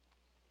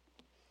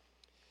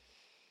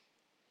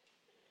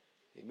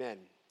Amen.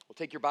 Well,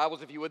 take your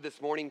Bibles, if you would, this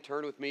morning.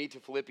 Turn with me to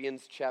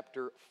Philippians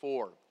chapter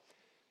 4.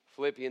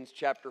 Philippians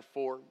chapter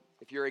 4.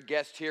 If you're a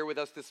guest here with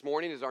us this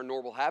morning, it is our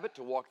normal habit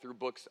to walk through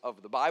books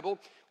of the Bible.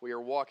 We are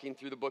walking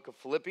through the book of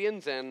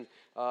Philippians and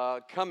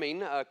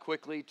coming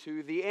quickly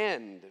to the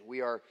end.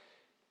 We are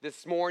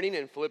this morning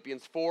in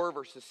Philippians 4,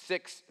 verses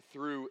 6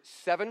 through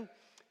 7.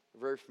 A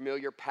very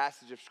familiar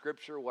passage of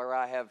Scripture where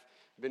I have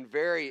been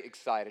very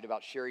excited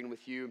about sharing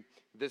with you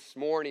this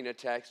morning a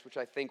text which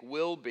I think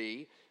will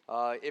be,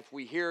 if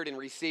we hear it and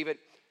receive it,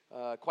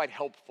 quite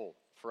helpful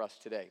for us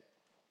today.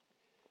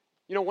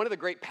 You know, one of the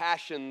great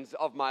passions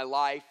of my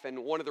life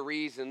and one of the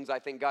reasons I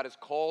think God has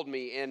called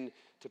me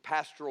into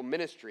pastoral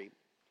ministry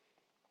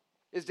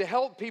is to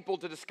help people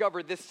to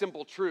discover this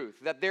simple truth,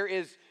 that there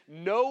is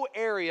no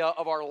area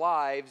of our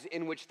lives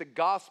in which the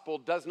gospel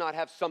does not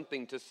have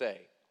something to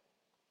say.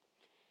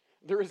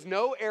 There is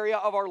no area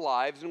of our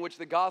lives in which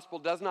the gospel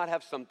does not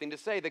have something to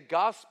say. The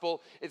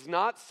gospel is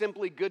not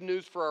simply good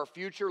news for our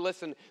future.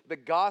 Listen, the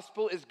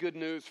gospel is good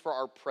news for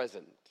our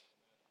present.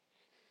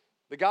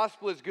 The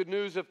gospel is good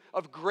news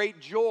of great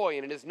joy,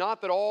 and it is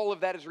not that all of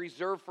that is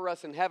reserved for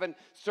us in heaven.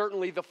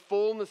 Certainly the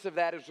fullness of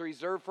that is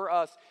reserved for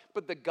us,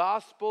 but the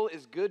gospel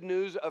is good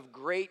news of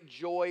great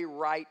joy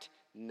right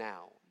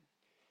now.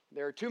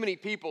 There are too many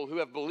people who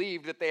have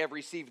believed that they have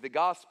received the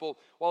gospel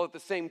while at the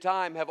same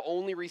time have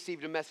only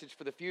received a message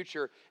for the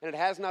future, and it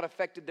has not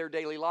affected their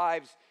daily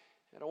lives.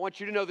 And I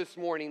want you to know this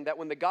morning that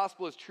when the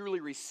gospel is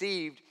truly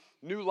received,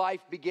 new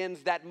life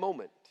begins that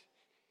moment.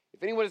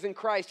 If anyone is in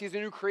Christ, he is a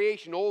new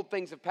creation. Old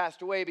things have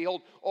passed away.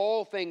 Behold,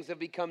 all things have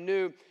become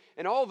new.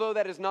 And although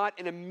that is not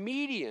an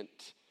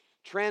immediate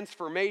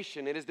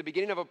transformation, it is the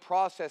beginning of a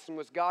process in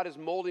which God is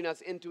molding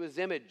us into his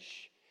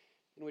image,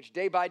 in which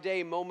day by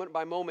day, moment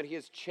by moment, he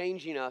is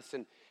changing us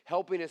and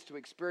helping us to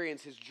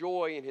experience his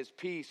joy and his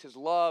peace, his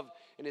love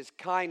and his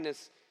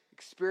kindness,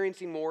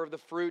 experiencing more of the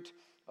fruit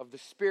of the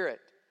Spirit.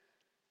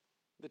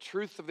 The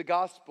truths of the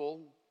gospel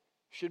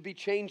should be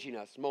changing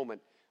us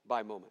moment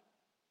by moment.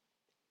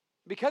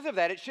 Because of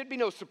that, it should be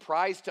no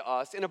surprise to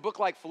us in a book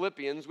like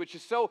Philippians, which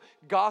is so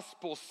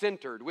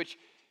gospel-centered, which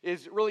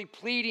is really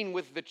pleading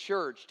with the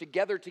church to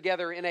gather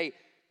together in a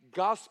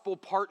gospel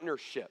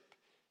partnership.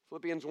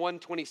 Philippians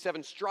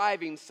 1:27,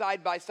 striving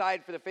side by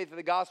side for the faith of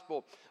the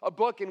gospel, a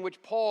book in which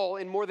Paul,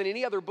 in more than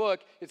any other book,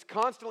 is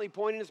constantly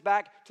pointing us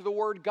back to the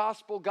word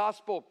gospel,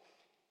 gospel.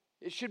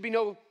 It should be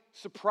no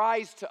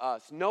surprise to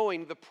us,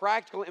 knowing the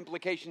practical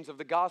implications of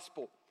the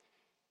gospel,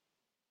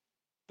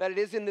 that it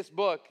is in this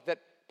book that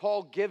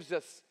Paul gives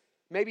us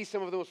maybe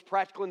some of the most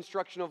practical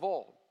instruction of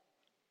all.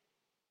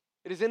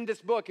 It is in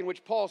this book in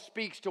which Paul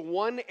speaks to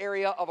one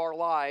area of our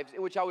lives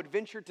in which I would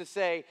venture to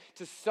say,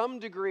 to some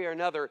degree or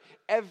another,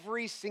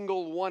 every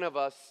single one of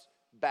us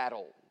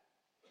battle.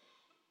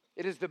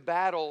 It is the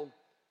battle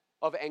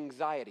of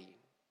anxiety.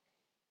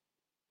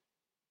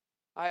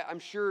 I'm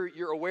sure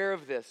you're aware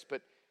of this,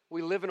 but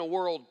we live in a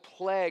world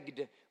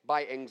plagued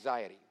by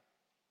anxiety.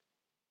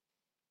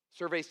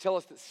 Surveys tell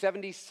us that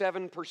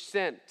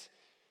 77%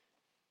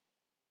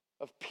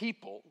 of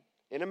people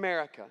in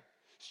America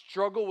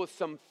struggle with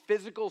some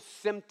physical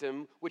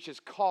symptom which is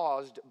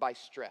caused by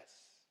stress.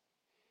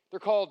 They're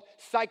called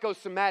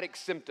psychosomatic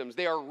symptoms.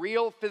 They are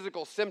real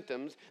physical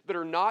symptoms that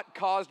are not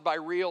caused by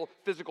real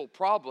physical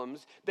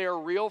problems. They are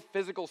real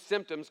physical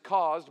symptoms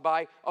caused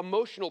by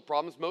emotional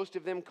problems, most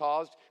of them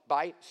caused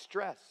by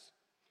stress.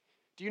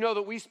 Do you know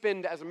that we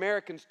spend, as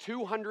Americans,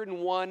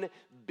 $201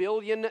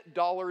 billion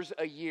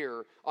a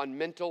year on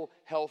mental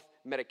health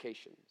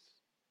medications?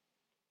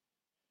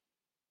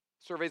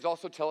 Surveys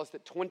also tell us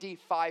that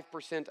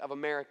 25% of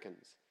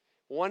Americans,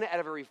 1 out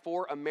of every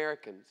 4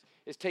 Americans,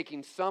 is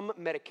taking some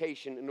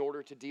medication in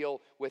order to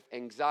deal with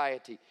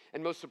anxiety.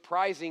 And most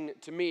surprising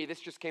to me,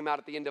 this just came out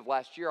at the end of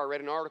last year, I read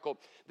an article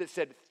that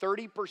said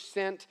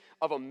 30%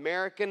 of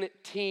American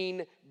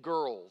teen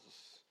girls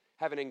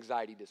have an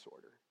anxiety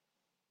disorder.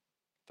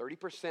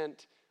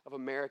 30% of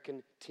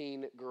American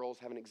teen girls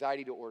have an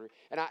anxiety disorder.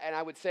 And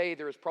I would say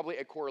there is probably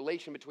a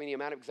correlation between the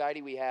amount of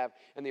anxiety we have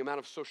and the amount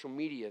of social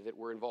media that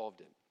we're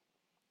involved in.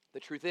 The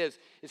truth is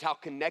how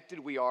connected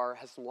we are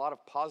has a lot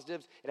of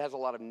positives. It has a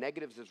lot of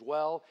negatives as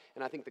well.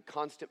 And I think the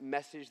constant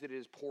message that it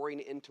is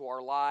pouring into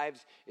our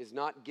lives is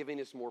not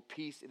giving us more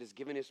peace. It is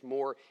giving us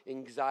more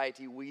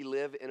anxiety. We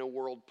live in a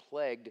world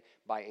plagued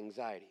by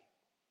anxiety.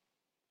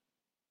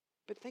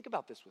 But think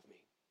about this with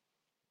me.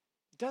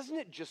 Doesn't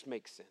it just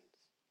make sense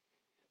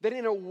that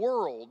in a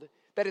world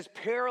that is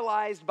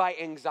paralyzed by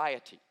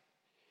anxiety,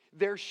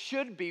 there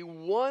should be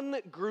one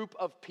group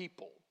of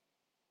people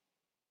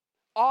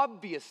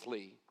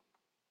obviously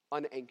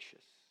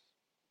unanxious,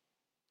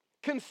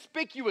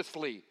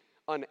 conspicuously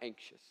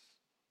unanxious?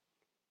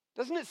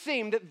 Doesn't it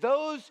seem that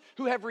those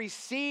who have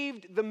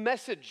received the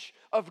message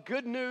of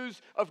good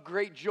news of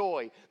great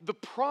joy, the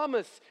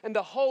promise and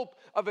the hope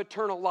of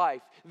eternal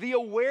life, the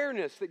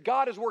awareness that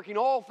God is working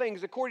all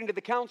things according to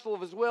the counsel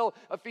of his will,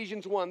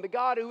 Ephesians 1, the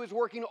God who is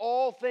working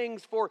all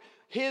things for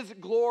his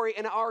glory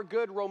and our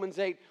good, Romans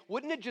 8,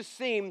 wouldn't it just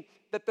seem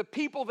that the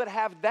people that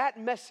have that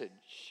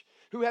message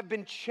who have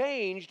been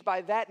changed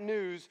by that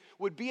news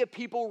would be a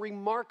people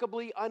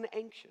remarkably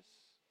unanxious.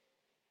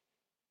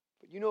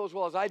 But you know as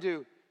well as I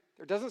do,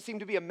 there doesn't seem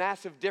to be a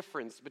massive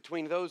difference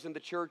between those in the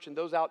church and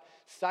those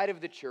outside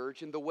of the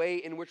church in the way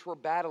in which we're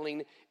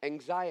battling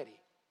anxiety.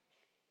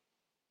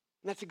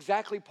 And that's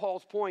exactly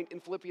Paul's point in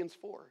Philippians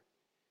 4.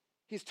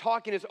 He's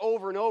talking us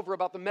over and over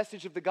about the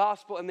message of the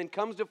gospel and then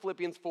comes to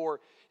Philippians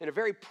 4 in a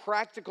very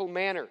practical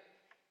manner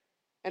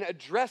and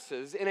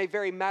addresses in a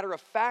very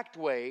matter-of-fact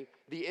way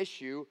the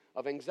issue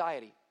of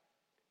anxiety.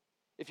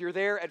 If you're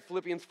there at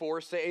Philippians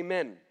 4, say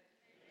amen.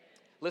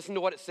 Listen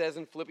to what it says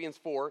in Philippians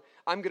 4.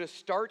 I'm going to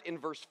start in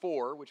verse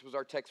 4, which was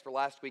our text for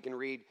last week, and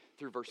read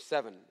through verse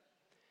 7.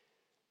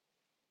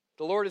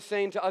 The Lord is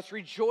saying to us,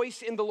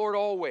 rejoice in the Lord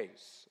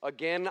always.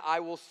 Again, I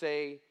will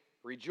say,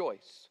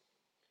 rejoice.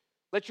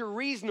 Let your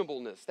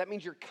reasonableness, that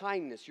means your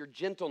kindness, your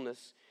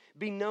gentleness,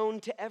 be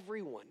known to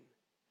everyone.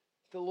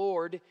 The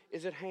Lord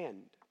is at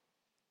hand.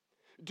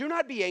 Do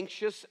not be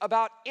anxious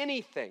about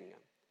anything,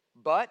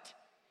 but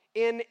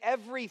in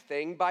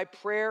everything, by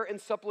prayer and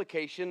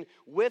supplication,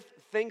 with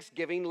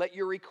thanksgiving, let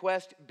your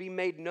request be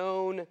made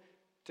known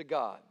to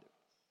God.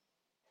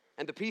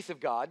 And the peace of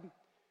God,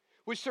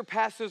 which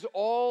surpasses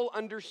all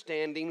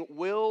understanding,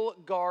 will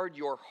guard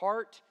your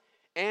heart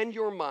and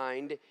your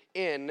mind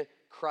in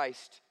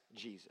Christ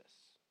Jesus.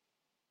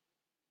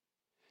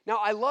 Now,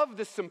 I love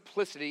the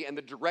simplicity and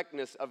the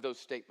directness of those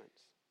statements.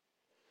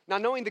 Now,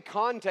 knowing the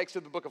context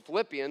of the book of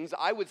Philippians,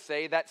 I would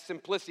say that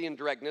simplicity and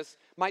directness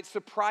might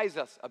surprise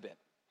us a bit.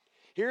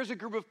 Here's a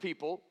group of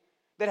people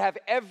that have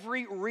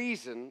every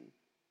reason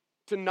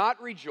to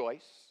not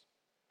rejoice,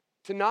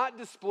 to not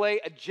display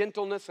a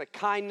gentleness, a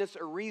kindness,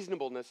 a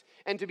reasonableness,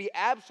 and to be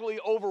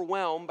absolutely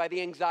overwhelmed by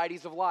the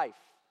anxieties of life.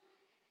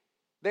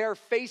 They are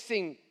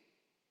facing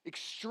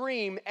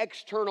extreme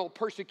external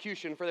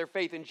persecution for their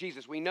faith in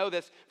Jesus. We know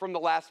this from the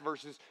last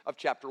verses of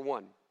chapter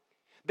 1.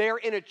 They are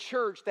in a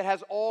church that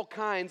has all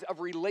kinds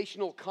of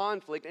relational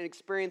conflict and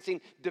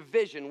experiencing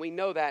division. We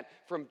know that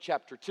from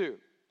chapter 2.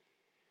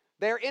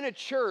 They're in a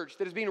church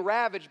that is being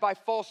ravaged by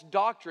false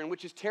doctrine,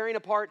 which is tearing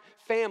apart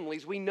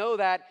families. We know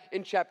that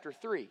in chapter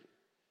 3.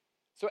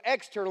 So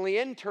externally,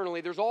 internally,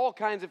 there's all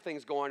kinds of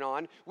things going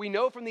on. We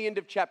know from the end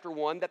of chapter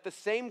 1 that the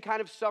same kind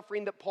of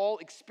suffering that Paul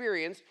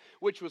experienced,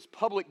 which was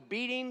public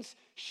beatings,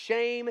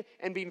 shame,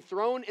 and being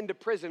thrown into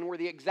prison, were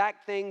the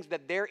exact things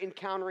that they're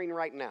encountering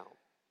right now.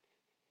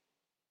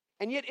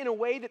 And yet, in a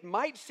way that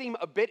might seem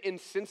a bit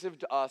insensitive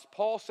to us,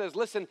 Paul says,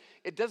 listen,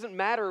 it doesn't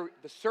matter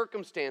the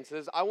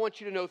circumstances. I want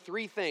you to know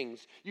three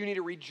things. You need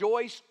to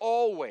rejoice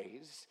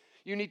always.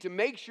 You need to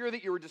make sure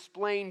that you're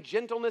displaying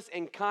gentleness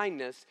and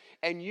kindness.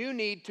 And you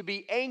need to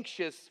be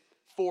anxious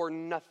for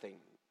nothing.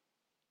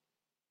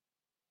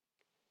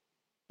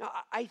 Now,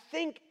 I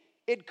think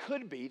it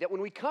could be that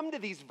when we come to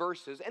these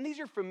verses, and these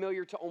are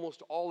familiar to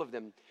almost all of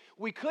them,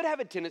 we could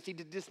have a tendency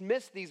to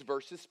dismiss these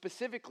verses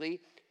specifically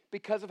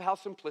because of how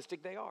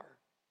simplistic they are.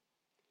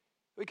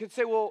 We could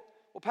say, well,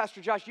 Pastor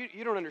Josh,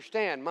 you don't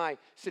understand my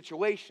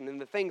situation and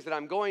the things that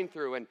I'm going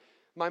through, and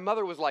my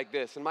mother was like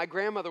this, and my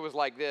grandmother was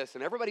like this,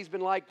 and everybody's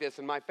been like this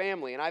in my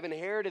family, and I've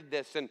inherited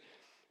this, and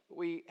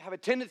we have a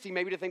tendency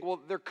maybe to think, well,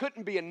 there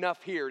couldn't be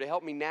enough here to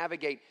help me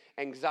navigate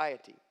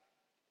anxiety.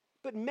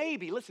 But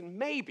maybe, listen,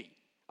 maybe,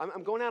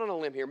 I'm going out on a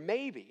limb here,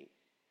 maybe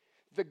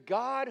the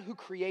God who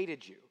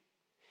created you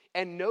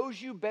and knows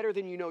you better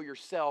than you know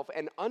yourself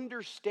and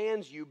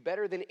understands you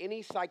better than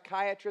any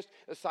psychiatrist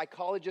or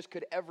psychologist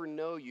could ever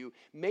know you,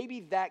 maybe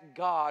that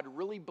God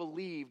really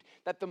believed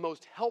that the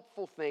most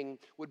helpful thing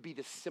would be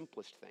the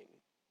simplest thing.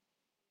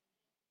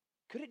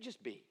 Could it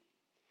just be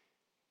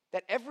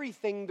that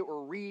everything that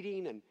we're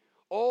reading and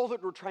all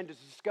that we're trying to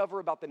discover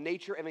about the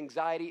nature of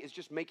anxiety is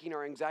just making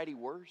our anxiety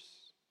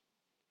worse?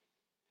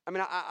 I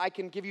mean, I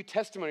can give you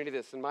testimony to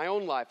this in my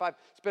own life. I've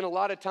spent a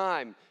lot of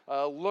time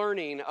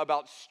learning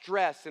about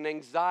stress and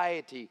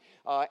anxiety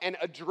and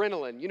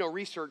adrenaline,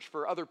 research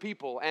for other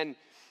people, and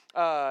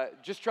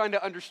just trying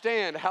to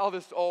understand how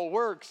this all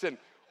works. And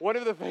one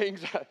of the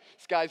things,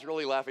 this guy's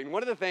really laughing,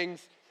 one of the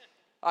things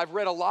I've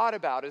read a lot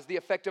about is the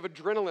effect of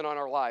adrenaline on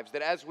our lives,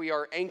 that as we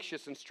are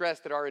anxious and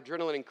stressed, that our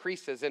adrenaline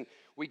increases, and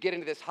we get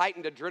into this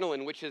heightened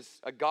adrenaline, which is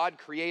a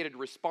God-created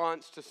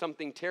response to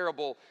something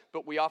terrible,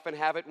 but we often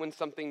have it when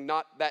something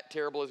not that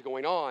terrible is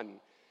going on.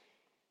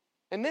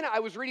 And then I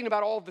was reading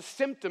about all the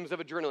symptoms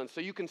of adrenaline,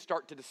 so you can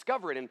start to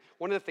discover it. And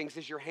one of the things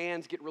is your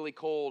hands get really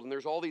cold, and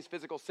there's all these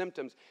physical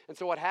symptoms. And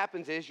so what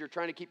happens is you're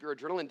trying to keep your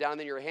adrenaline down,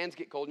 then your hands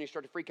get cold, and you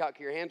start to freak out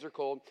because your hands are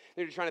cold.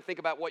 Then you're trying to think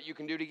about what you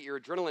can do to get your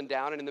adrenaline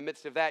down, and in the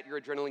midst of that, your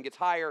adrenaline gets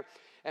higher.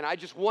 And I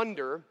just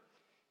wonder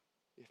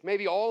if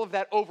maybe all of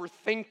that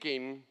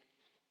overthinking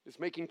is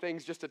making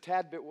things just a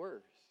tad bit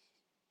worse.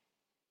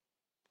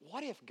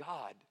 What if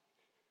God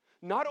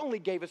not only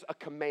gave us a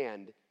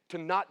command to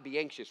not be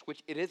anxious,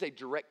 which it is a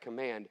direct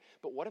command,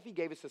 but what if he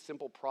gave us a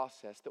simple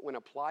process that when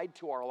applied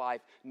to our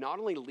life, not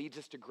only leads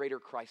us to greater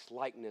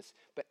Christ-likeness,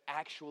 but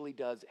actually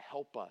does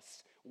help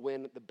us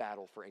win the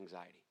battle for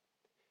anxiety?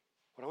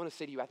 What I want to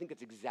say to you, I think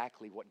that's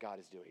exactly what God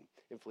is doing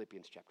in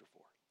Philippians chapter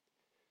 4.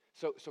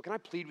 So can I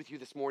plead with you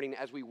this morning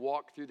as we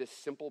walk through this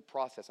simple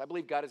process? I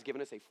believe God has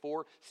given us a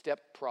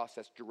 4-step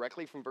process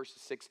directly from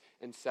verses 6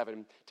 and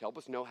 7 to help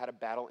us know how to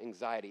battle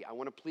anxiety. I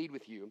want to plead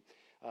with you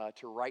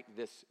to write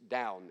this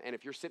down. And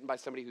if you're sitting by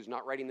somebody who's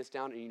not writing this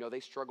down and you know they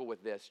struggle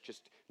with this,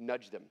 just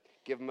nudge them.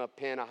 Give them a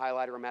pen, a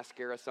highlighter, a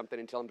mascara, something,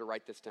 and tell them to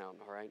write this down,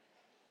 all right?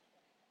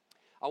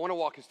 I want to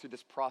walk us through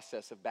this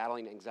process of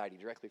battling anxiety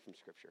directly from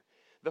Scripture.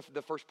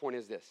 The first point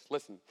is this.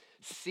 Listen,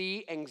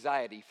 see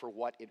anxiety for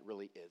what it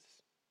really is.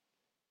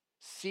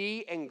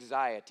 See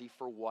anxiety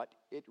for what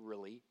it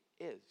really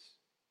is.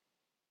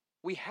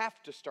 We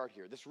have to start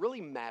here. This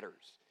really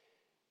matters.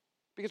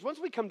 Because once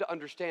we come to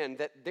understand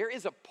that there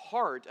is a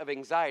part of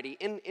anxiety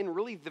in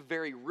really the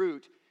very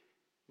root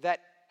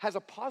that has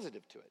a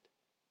positive to it,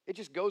 it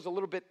just goes a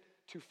little bit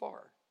too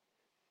far.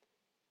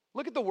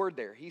 Look at the word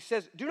there. He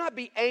says, do not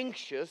be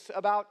anxious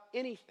about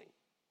anything.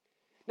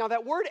 Now,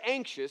 that word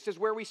anxious is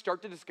where we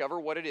start to discover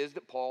what it is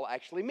that Paul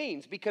actually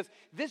means, because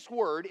this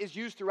word is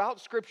used throughout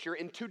Scripture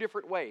in two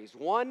different ways.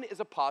 One is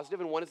a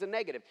positive and one is a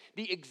negative,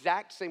 the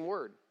exact same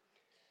word.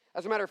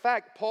 As a matter of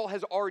fact, Paul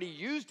has already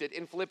used it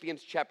in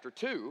Philippians chapter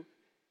 2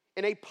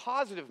 in a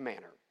positive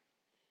manner.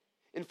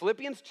 In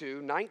Philippians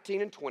 2,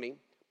 19 and 20,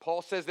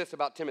 Paul says this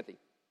about Timothy.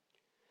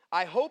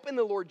 I hope in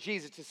the Lord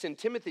Jesus to send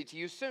Timothy to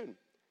you soon,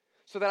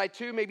 so that I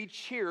too may be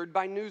cheered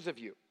by news of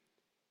you.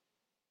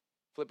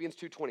 Philippians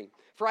 2:20.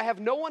 For I have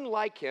no one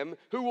like him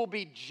who will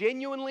be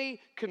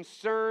genuinely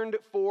concerned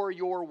for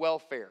your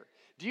welfare.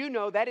 Do you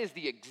know that is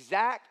the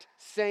exact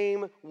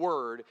same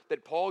word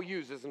that Paul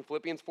uses in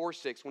Philippians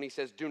 4:6 when he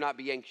says, do not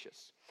be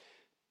anxious.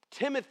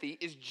 Timothy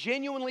is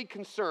genuinely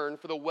concerned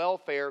for the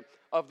welfare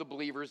of the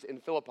believers in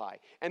Philippi.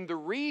 And the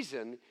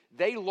reason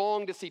they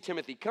long to see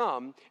Timothy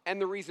come,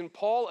 and the reason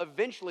Paul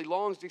eventually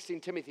longs to see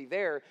Timothy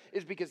there,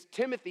 is because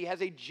Timothy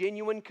has a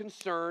genuine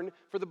concern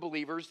for the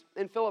believers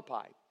in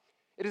Philippi.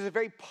 It is a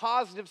very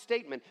positive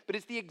statement, but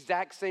it's the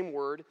exact same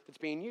word that's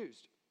being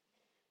used.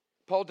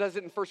 Paul does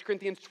it in 1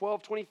 Corinthians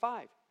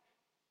 12:25.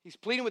 He's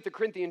pleading with the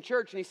Corinthian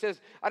church, and he says,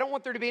 I don't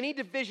want there to be any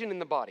division in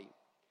the body,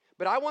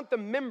 but I want the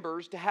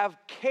members to have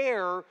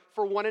care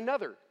for one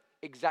another.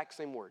 Exact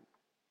same word.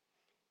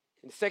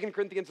 In 2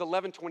 Corinthians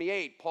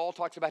 11:28, Paul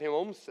talks about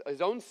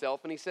his own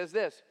self, and he says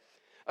this,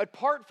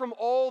 apart from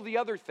all the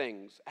other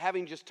things,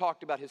 having just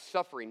talked about his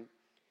suffering,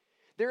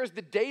 there is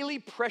the daily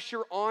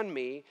pressure on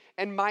me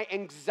and my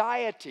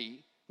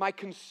anxiety, my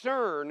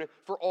concern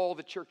for all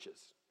the churches.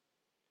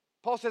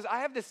 Paul says,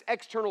 I have this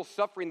external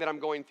suffering that I'm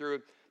going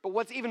through, but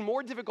what's even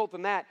more difficult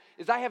than that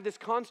is I have this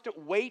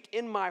constant weight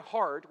in my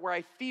heart where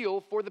I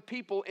feel for the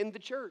people in the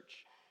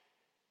church.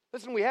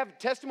 Listen, we have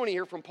testimony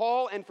here from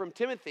Paul and from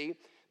Timothy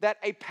that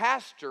a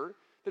pastor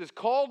that is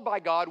called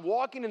by God,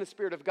 walking in the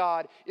Spirit of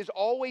God, is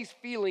always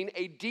feeling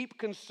a deep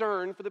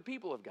concern for the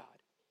people of God.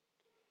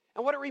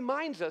 And what it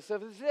reminds us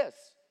of is this.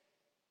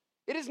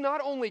 It is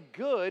not only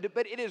good,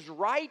 but it is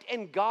right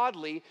and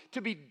godly to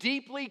be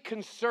deeply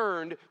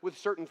concerned with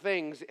certain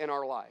things in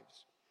our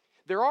lives.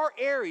 There are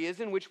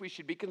areas in which we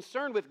should be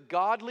concerned with.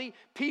 Godly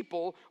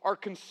people are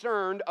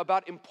concerned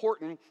about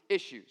important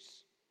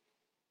issues.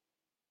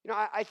 You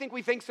know, I think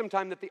we think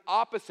sometimes that the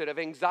opposite of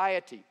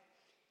anxiety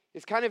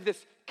is kind of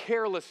this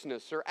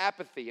carelessness or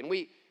apathy.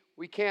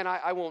 And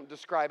I won't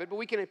describe it, but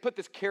we can put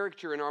this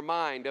caricature in our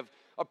mind of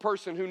a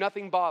person who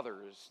nothing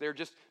bothers. They're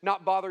just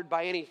not bothered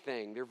by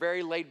anything. They're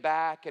very laid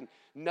back and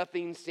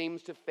nothing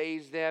seems to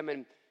faze them.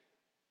 And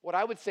what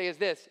I would say is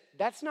this,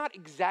 that's not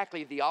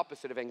exactly the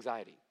opposite of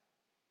anxiety.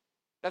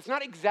 That's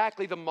not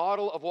exactly the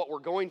model of what we're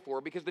going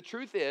for, because the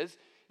truth is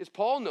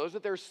Paul knows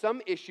that there are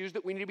some issues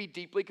that we need to be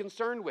deeply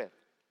concerned with.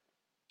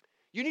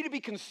 You need to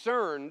be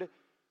concerned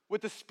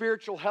with the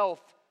spiritual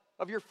health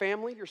of your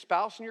family, your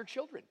spouse, and your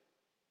children.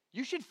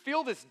 You should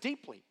feel this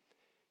deeply.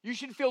 You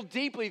should feel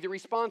deeply the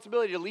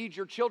responsibility to lead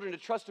your children to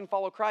trust and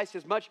follow Christ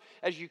as much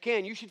as you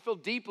can. You should feel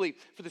deeply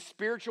for the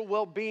spiritual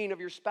well-being of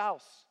your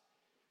spouse.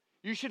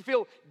 You should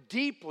feel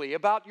deeply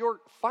about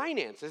your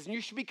finances, and you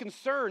should be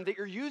concerned that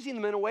you're using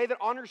them in a way that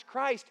honors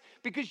Christ,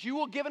 because you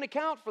will give an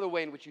account for the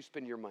way in which you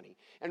spend your money.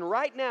 And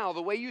right now,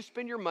 the way you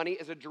spend your money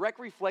is a direct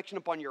reflection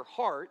upon your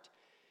heart.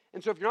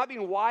 And so if you're not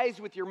being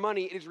wise with your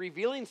money, it is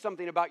revealing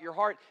something about your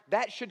heart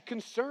that should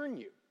concern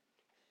you.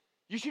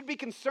 You should be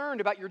concerned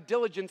about your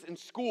diligence in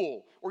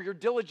school or your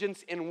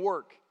diligence in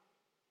work.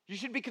 You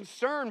should be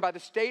concerned by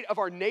the state of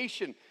our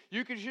nation.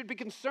 You should be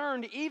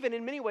concerned even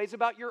in many ways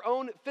about your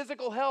own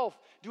physical health,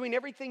 doing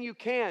everything you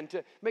can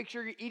to make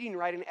sure you're eating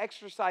right and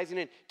exercising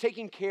and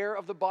taking care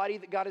of the body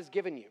that God has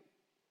given you.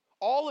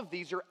 All of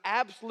these are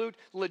absolute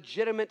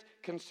legitimate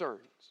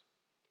concerns.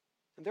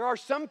 And there are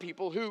some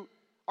people who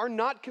are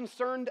not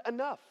concerned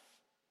enough.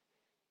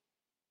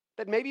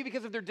 That maybe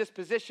because of their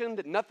disposition,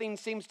 that nothing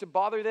seems to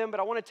bother them.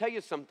 But I want to tell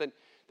you something.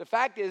 The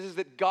fact is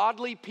that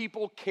godly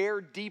people care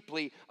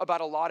deeply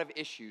about a lot of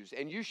issues.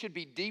 And you should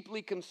be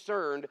deeply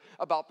concerned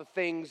about the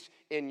things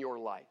in your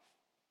life.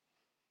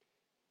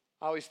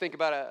 I always think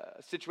about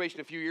a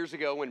situation a few years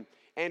ago when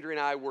Andrew and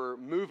I were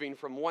moving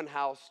from one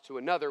house to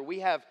another. We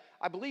have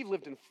I believe,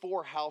 lived in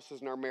 4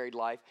 houses in our married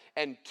life,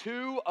 and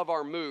 2 of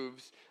our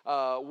moves,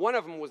 one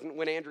of them was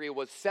when Andrea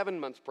was 7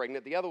 months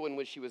pregnant. The other one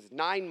was she was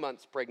 9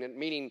 months pregnant,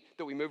 meaning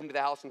that we moved into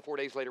the house and 4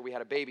 days later we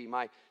had a baby.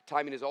 My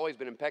timing has always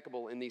been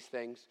impeccable in these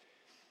things.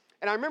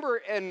 And I remember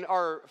in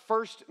our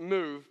first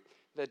move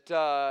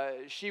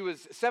that she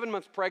was 7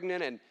 months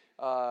pregnant, and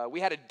we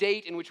had a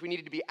date in which we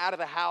needed to be out of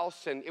the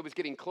house, and it was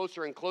getting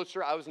closer and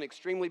closer. I was in an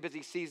extremely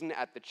busy season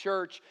at the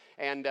church,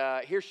 and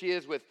here she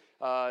is with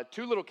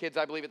 2 little kids,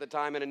 I believe, at the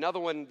time, and another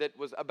one that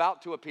was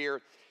about to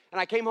appear.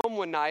 And I came home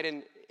one night,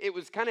 and it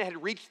was kind of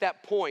had reached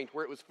that point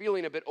where it was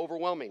feeling a bit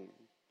overwhelming.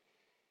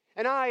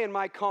 And I, in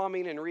my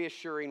calming and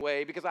reassuring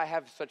way, because I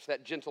have such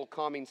that gentle,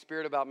 calming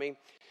spirit about me,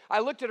 I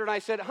looked at her and I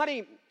said,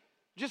 "Honey,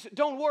 just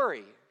don't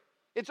worry.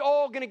 It's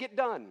all going to get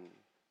done."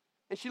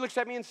 And she looks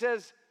at me and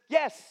says,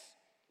 "Yes,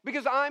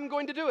 because I'm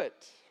going to do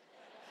it."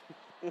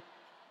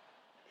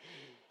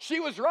 She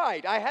was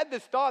right. I had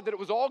this thought that it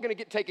was all going to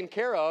get taken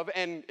care of,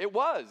 and it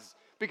was,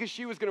 because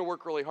she was going to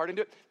work really hard and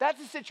do it. That's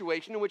a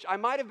situation in which I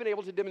might have been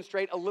able to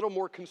demonstrate a little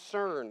more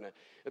concern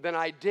than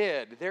I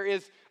did. There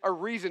is a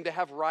reason to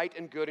have right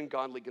and good and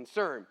godly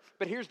concern.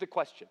 But here's the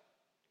question.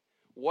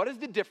 What is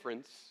the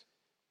difference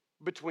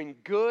between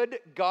good,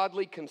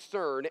 godly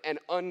concern and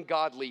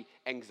ungodly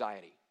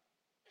anxiety?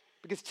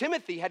 Because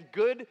Timothy had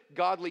good,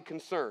 godly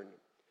concern.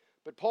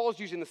 But Paul's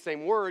using the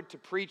same word to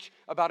preach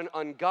about an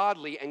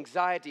ungodly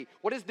anxiety.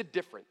 What is the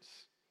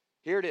difference?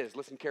 Here it is.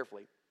 Listen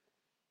carefully.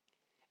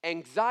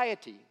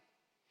 Anxiety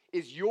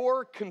is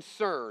your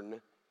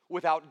concern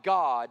without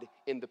God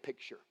in the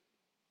picture.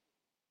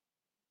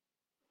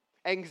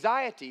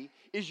 Anxiety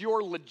is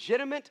your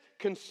legitimate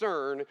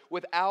concern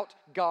without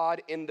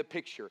God in the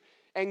picture.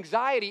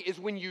 Anxiety is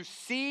when you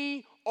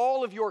see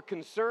all of your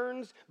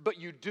concerns, but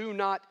you do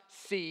not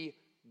see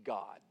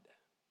God.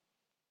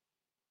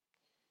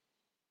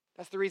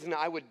 That's the reason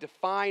I would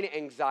define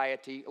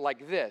anxiety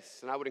like this,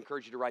 and I would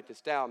encourage you to write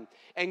this down.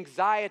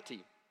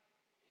 Anxiety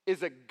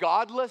is a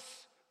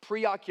godless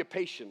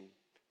preoccupation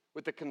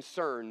with the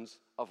concerns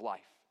of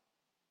life.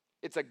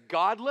 It's a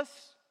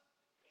godless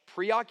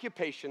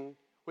preoccupation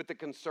with the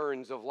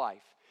concerns of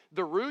life.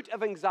 The root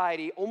of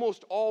anxiety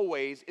almost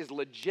always is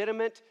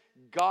legitimate,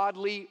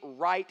 godly,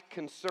 right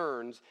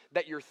concerns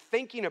that you're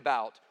thinking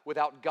about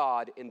without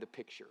God in the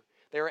picture.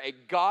 They are a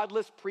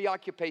godless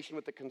preoccupation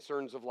with the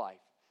concerns of life.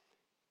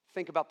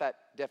 Think about that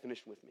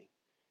definition with me.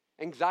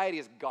 Anxiety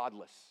is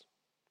godless.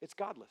 It's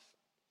godless.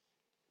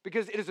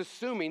 Because it is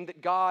assuming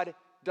that God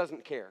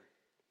doesn't care.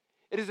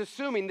 It is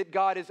assuming that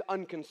God is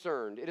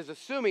unconcerned. It is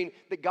assuming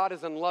that God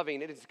is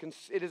unloving. It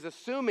is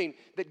assuming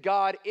that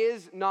God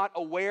is not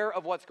aware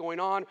of what's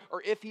going on,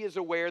 or if he is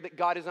aware, that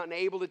God is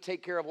unable to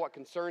take care of what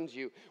concerns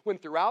you. When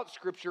throughout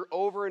Scripture,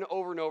 over and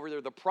over and over, there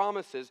are the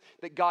promises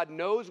that God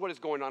knows what is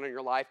going on in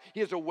your life. He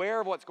is aware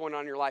of what's going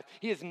on in your life.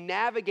 He is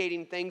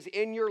navigating things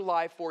in your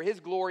life for his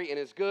glory and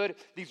his good.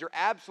 These are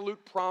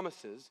absolute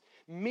promises,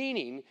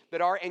 meaning that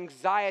our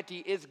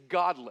anxiety is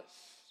godless,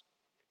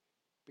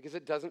 because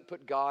it doesn't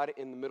put God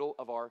in the middle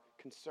of our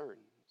concerns.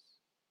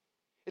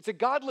 It's a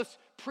godless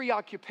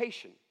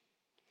preoccupation.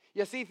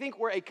 You see, think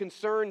where a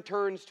concern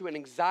turns to an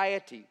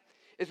anxiety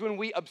is when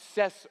we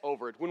obsess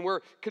over it, when we're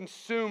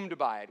consumed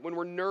by it, when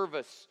we're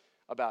nervous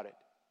about it.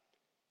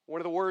 One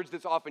of the words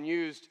that's often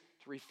used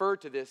to refer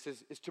to this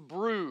is to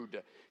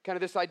brood, kind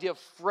of this idea of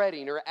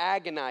fretting or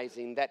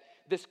agonizing, that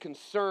this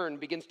concern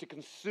begins to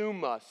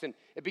consume us and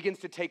it begins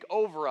to take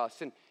over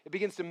us and it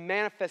begins to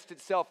manifest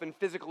itself in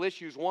physical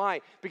issues. Why?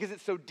 Because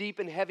it's so deep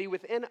and heavy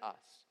within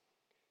us.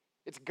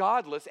 It's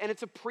godless and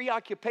it's a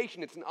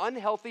preoccupation. It's an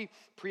unhealthy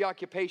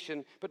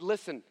preoccupation, but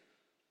listen,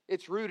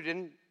 it's rooted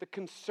in the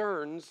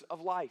concerns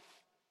of life.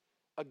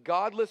 A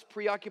godless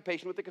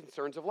preoccupation with the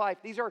concerns of life.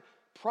 These are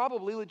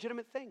probably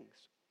legitimate things.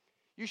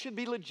 You should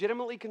be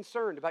legitimately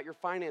concerned about your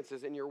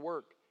finances and your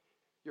work,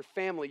 your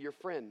family, your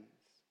friends.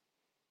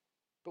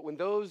 But when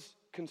those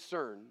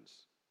concerns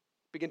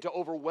begin to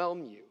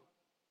overwhelm you,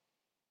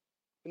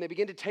 when they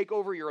begin to take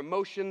over your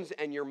emotions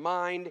and your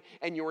mind,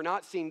 and you are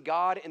not seeing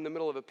God in the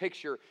middle of a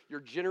picture,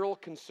 your general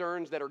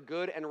concerns that are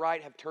good and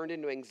right have turned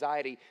into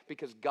anxiety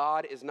because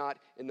God is not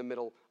in the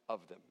middle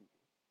of them.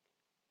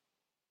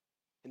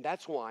 And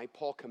that's why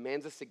Paul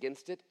commands us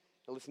against it.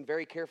 Now listen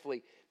very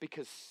carefully,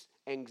 because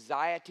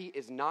anxiety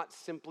is not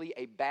simply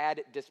a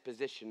bad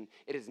disposition.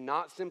 It is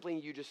not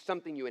simply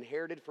something you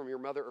inherited from your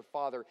mother or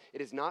father.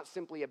 It is not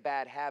simply a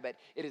bad habit.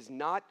 It is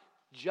not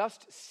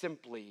just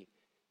simply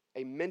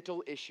a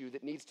mental issue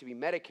that needs to be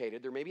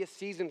medicated. There may be a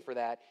season for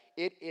that.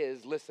 It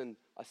is, listen,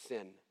 a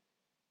sin.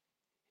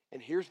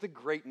 And here's the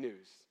great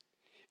news.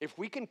 If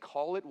we can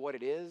call it what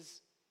it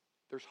is,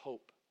 there's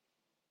hope.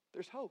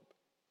 There's hope.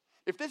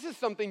 If this is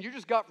something you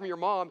just got from your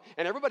mom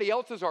and everybody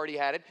else has already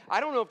had it,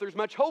 I don't know if there's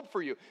much hope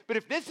for you. But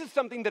if this is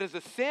something that is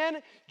a sin,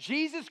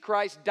 Jesus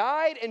Christ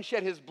died and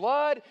shed his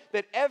blood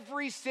that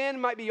every sin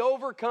might be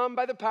overcome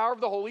by the power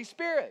of the Holy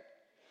Spirit.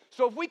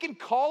 So if we can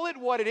call it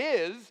what it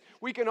is,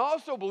 we can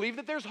also believe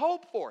that there's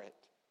hope for it.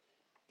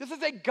 This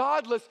is a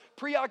godless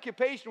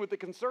preoccupation with the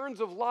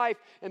concerns of life.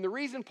 And the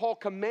reason Paul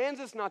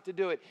commands us not to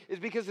do it is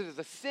because it is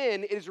a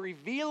sin. It is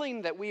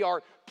revealing that we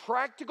are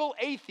practical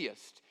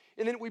atheists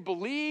and that we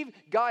believe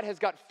God has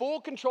got full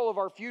control of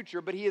our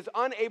future, but he is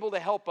unable to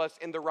help us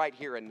in the right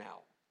here and now.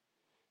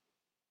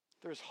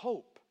 There's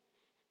hope.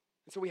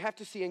 And so we have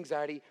to see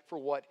anxiety for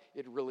what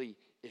it really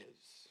is.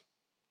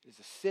 It is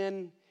a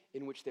sin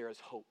in which there is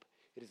hope.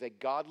 It is a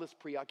godless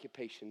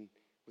preoccupation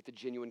with the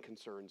genuine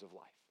concerns of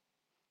life.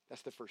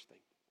 That's the first thing.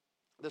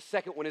 The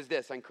second one is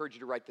this. I encourage you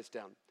to write this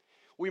down.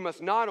 We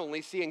must not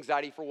only see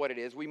anxiety for what it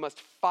is, we must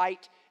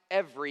fight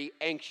every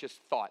anxious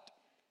thought.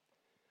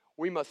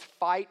 We must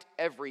fight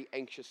every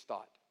anxious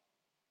thought.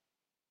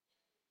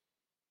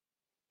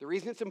 The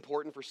reason it's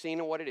important for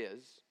seeing what it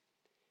is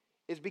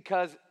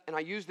because, and I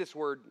use this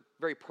word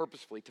very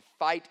purposefully, to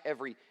fight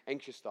every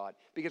anxious thought,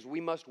 because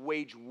we must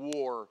wage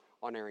war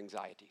on our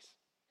anxieties.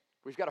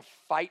 We've got to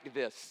fight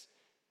this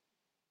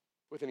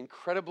with an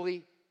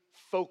incredibly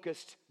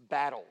focused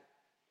battle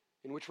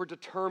in which we're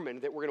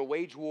determined that we're going to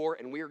wage war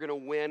and we are going to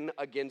win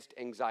against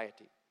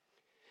anxiety.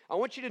 I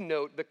want you to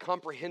note the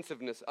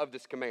comprehensiveness of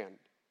this command.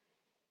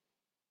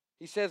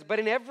 He says, but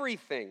in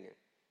everything,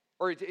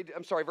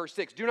 verse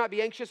 6, do not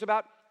be anxious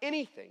about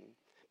anything,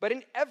 but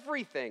in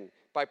everything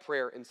by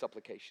prayer and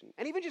supplication.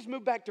 And even just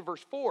move back to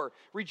verse 4,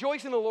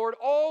 rejoice in the Lord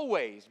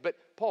always. But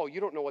Paul, you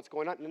don't know what's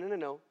going on.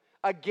 No.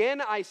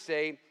 Again I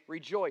say,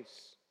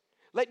 rejoice.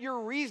 Let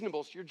your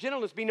reasonableness, your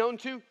gentleness be known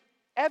to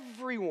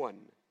everyone.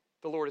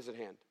 The Lord is at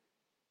hand.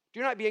 Do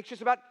not be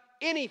anxious about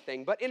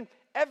anything, but in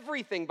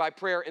everything by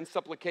prayer and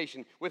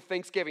supplication with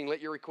thanksgiving,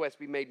 let your requests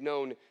be made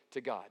known to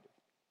God.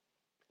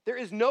 There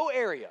is no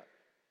area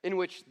in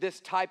which this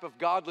type of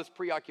godless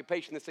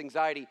preoccupation, this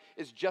anxiety,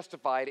 is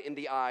justified in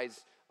the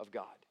eyes of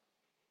God.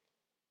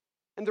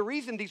 And the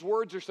reason these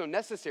words are so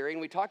necessary, and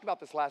we talked about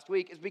this last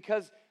week, is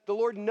because the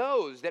Lord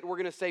knows that we're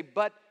going to say,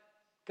 but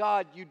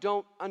God, you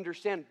don't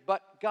understand,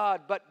 but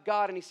God.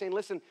 And he's saying,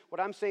 listen, what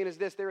I'm saying is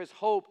this, there is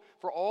hope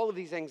for all of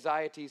these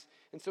anxieties.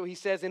 And so he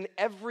says, in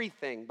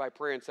everything by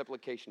prayer and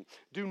supplication,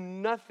 do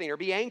nothing or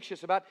be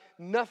anxious about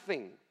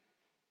nothing.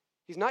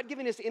 He's not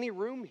giving us any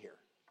room here.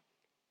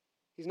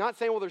 He's not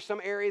saying, well, there's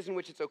some areas in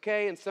which it's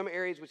okay and some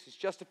areas which is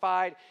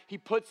justified. He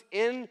puts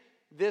in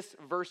this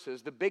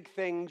verses the big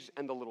things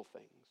and the little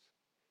things.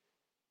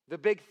 The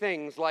big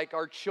things like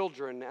our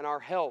children and our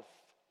health,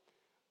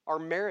 our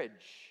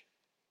marriage,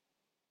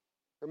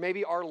 or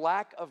maybe our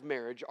lack of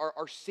marriage,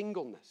 our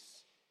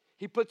singleness.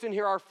 He puts in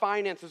here our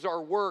finances,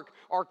 our work,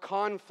 our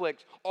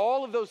conflict.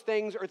 All of those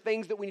things are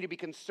things that we need to be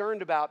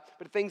concerned about,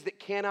 but things that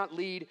cannot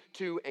lead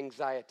to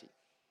anxiety.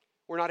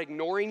 We're not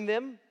ignoring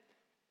them.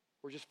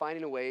 We're just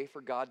finding a way for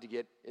God to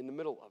get in the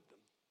middle of them.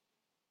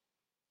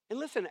 And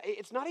listen,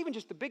 it's not even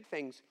just the big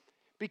things.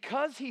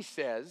 Because he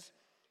says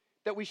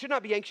that we should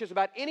not be anxious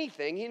about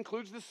anything, he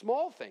includes the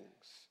small things.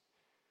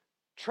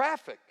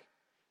 Traffic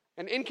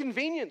and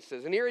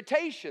inconveniences and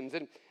irritations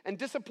and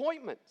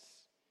disappointments.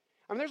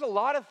 I mean, there's a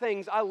lot of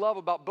things I love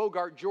about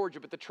Bogart, Georgia,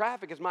 but the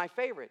traffic is my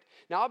favorite.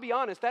 Now, I'll be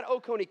honest, that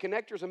Oconee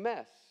connector is a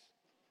mess.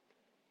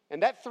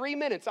 And that 3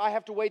 minutes I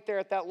have to wait there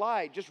at that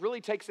light just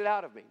really takes it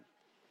out of me.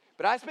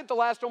 But I spent the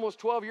last almost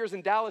 12 years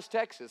in Dallas,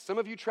 Texas. Some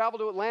of you travel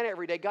to Atlanta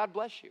every day. God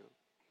bless you.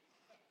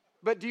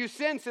 But do you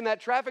sense in that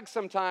traffic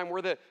sometime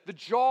where the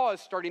jaw is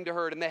starting to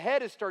hurt and the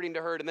head is starting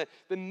to hurt and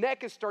the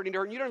neck is starting to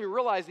hurt and you don't even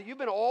realize that you've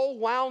been all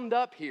wound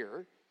up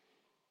here?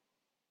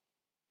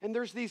 And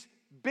there's these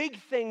big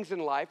things in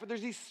life, but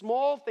there's these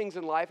small things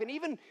in life. And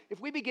even if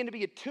we begin to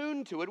be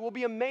attuned to it, we'll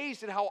be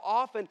amazed at how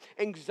often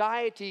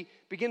anxiety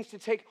begins to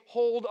take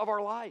hold of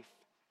our life.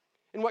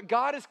 And what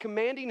God is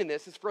commanding in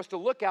this is for us to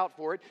look out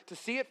for it, to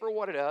see it for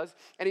what it is.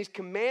 And he's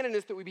commanding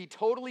us that we be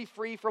totally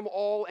free from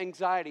all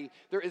anxiety.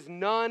 There is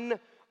none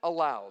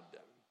allowed.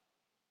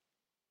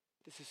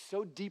 This is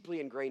so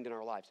deeply ingrained in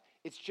our lives.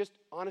 It's just,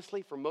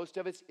 honestly, for most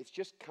of us, it's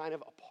just kind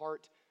of a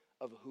part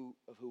of who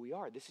we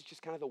are. This is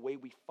just kind of the way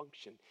we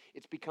function.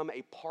 It's become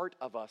a part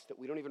of us that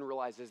we don't even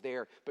realize is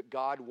there, but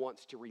God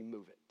wants to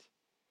remove it.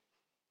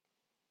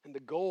 And the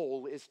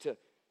goal is to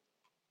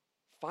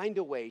find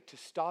a way to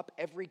stop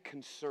every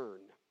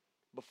concern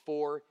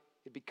before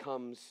it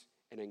becomes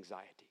an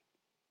anxiety.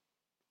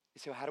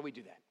 So how do we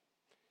do that?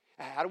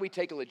 How do we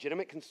take a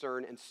legitimate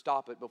concern and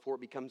stop it before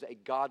it becomes a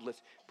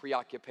godless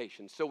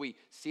preoccupation? So we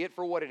see it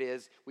for what it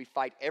is. We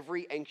fight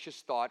every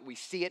anxious thought. We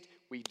see it.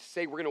 We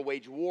say we're going to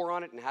wage war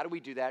on it. And how do we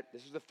do that?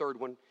 This is the third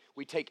one.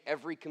 We take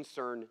every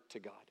concern to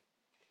God.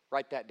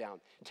 Write that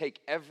down.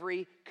 Take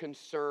every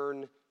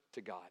concern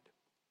to God.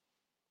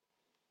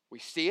 We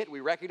see it. We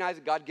recognize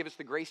it. God give us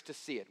the grace to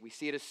see it. We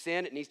see it as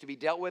sin. It needs to be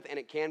dealt with, and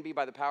it can be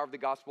by the power of the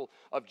gospel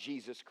of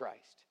Jesus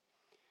Christ.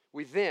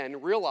 We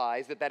then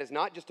realize that that is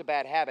not just a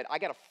bad habit. I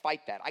got to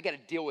fight that. I got to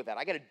deal with that.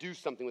 I got to do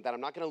something with that.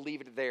 I'm not going to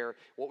leave it there.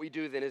 What we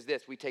do then is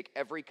this. We take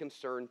every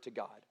concern to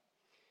God.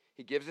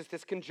 He gives us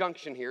this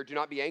conjunction here. Do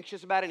not be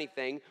anxious about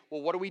anything.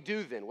 Well, what do we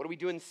do then? What do we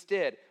do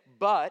instead?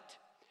 But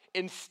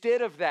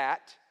instead of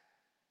that,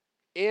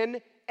 in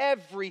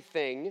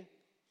everything,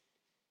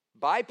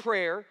 by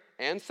prayer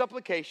and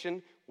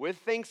supplication, with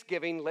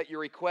thanksgiving, let your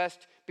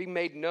request be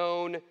made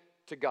known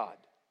to God.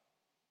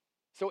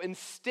 So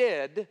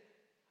instead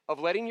of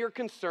letting your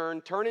concern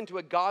turn into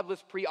a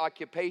godless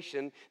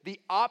preoccupation, the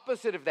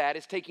opposite of that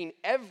is taking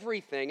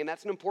everything, and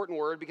that's an important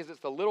word because it's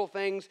the little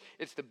things,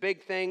 it's the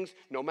big things,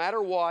 no matter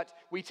what,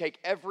 we take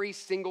every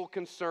single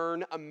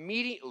concern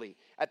immediately.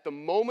 At the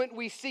moment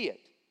we see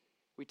it,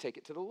 we take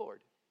it to the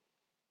Lord.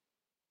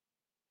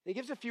 And he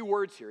gives a few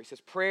words here. He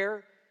says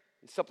prayer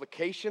and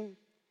supplication,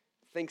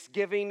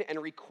 thanksgiving,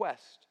 and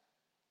request.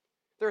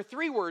 There are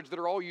three words that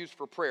are all used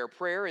for prayer: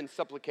 prayer and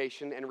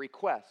supplication and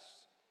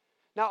requests.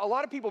 Now, a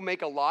lot of people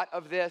make a lot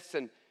of this,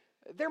 and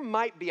there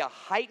might be a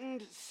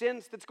heightened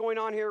sense that's going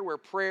on here where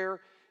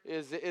prayer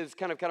is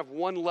kind of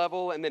one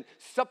level, and then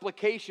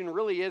supplication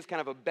really is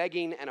kind of a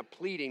begging and a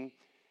pleading.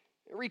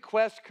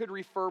 Request could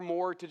refer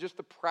more to just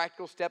the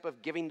practical step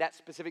of giving that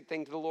specific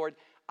thing to the Lord.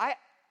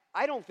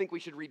 I don't think we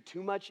should read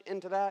too much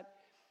into that.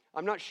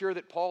 I'm not sure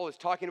that Paul is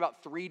talking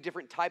about three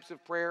different types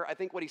of prayer. I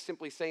think what he's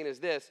simply saying is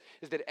this,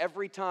 is that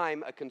every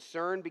time a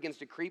concern begins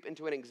to creep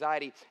into an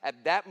anxiety,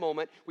 at that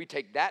moment, we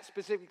take that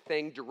specific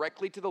thing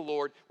directly to the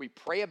Lord. We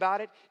pray about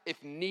it.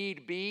 If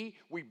need be,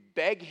 we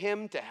beg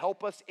him to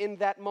help us in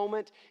that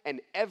moment.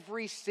 And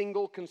every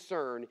single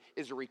concern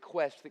is a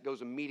request that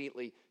goes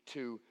immediately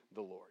to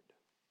the Lord.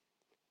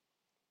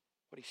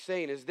 What he's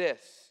saying is this,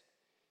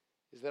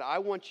 is that I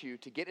want you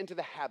to get into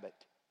the habit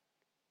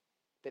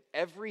that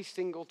every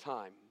single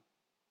time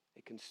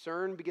a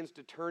concern begins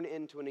to turn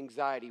into an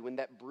anxiety, when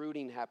that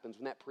brooding happens,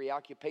 when that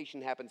preoccupation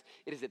happens,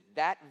 it is at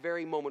that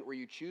very moment where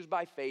you choose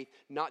by faith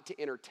not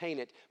to entertain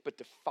it, but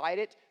to fight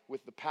it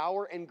with the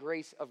power and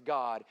grace of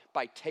God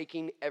by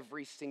taking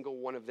every single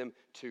one of them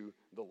to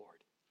the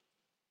Lord.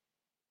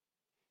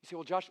 You say,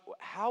 well, Josh,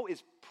 how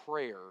is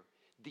prayer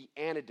the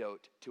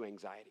antidote to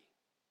anxiety?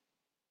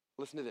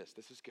 Listen to this.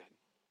 This is good.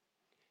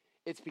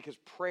 It's because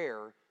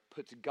prayer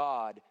puts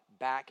God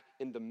back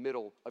in the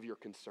middle of your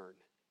concern.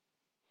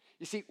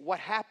 You see, what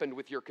happened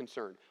with your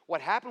concern?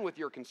 What happened with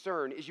your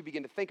concern is you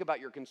begin to think about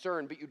your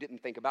concern, but you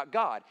didn't think about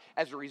God.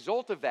 As a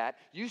result of that,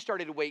 you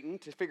started waiting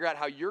to figure out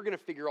how you're going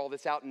to figure all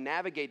this out and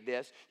navigate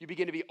this. You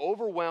begin to be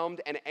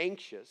overwhelmed and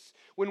anxious,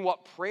 when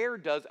what prayer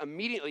does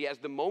immediately, as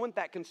the moment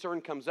that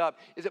concern comes up,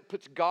 is it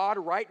puts God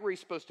right where he's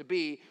supposed to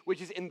be,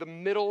 which is in the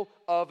middle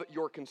of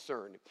your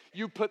concern.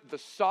 You put the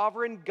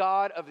sovereign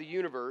God of the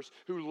universe,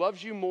 who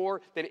loves you more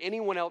than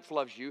anyone else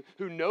loves you,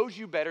 who knows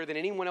you better than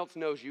anyone else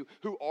knows you,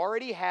 who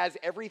already has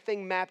everything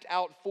mapped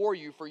out for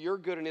you for your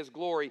good and his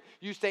glory.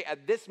 You say,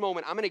 at this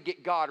moment, I'm going to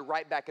get God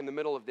right back in the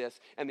middle of this.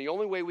 And the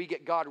only way we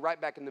get God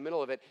right back in the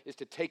middle of it is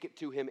to take it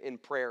to him in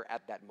prayer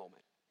at that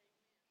moment.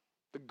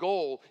 The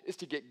goal is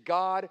to get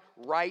God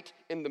right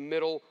in the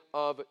middle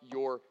of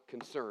your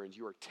concerns.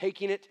 You are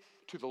taking it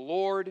to the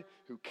Lord,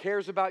 who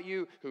cares about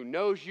you, who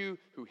knows you,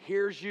 who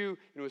hears you,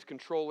 and who is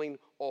controlling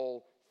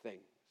all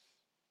things.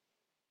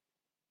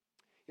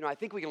 You know, I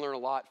think we can learn a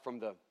lot from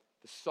the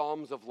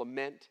Psalms of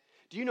Lament.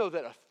 Do you know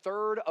that a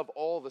third of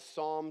all the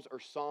Psalms are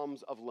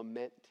Psalms of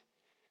lament?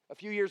 A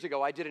few years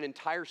ago, I did an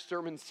entire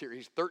sermon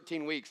series,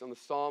 13 weeks, on the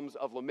Psalms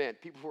of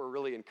Lament. People were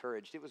really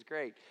encouraged. It was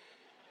great.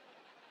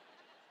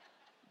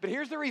 But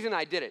here's the reason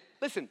I did it.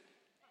 Listen,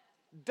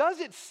 does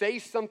it say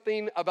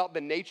something about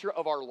the nature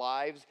of our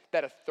lives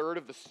that a third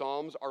of the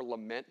Psalms are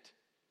lament?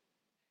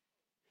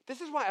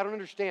 This is why I don't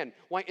understand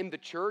why in the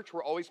church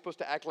we're always supposed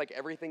to act like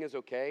everything is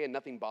okay and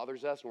nothing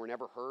bothers us and we're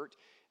never hurt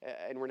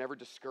and we're never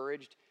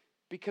discouraged.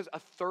 Because a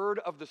third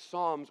of the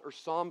Psalms are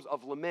Psalms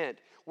of lament,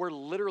 where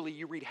literally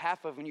you read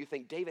half of them and you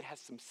think, David has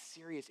some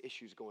serious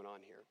issues going on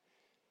here.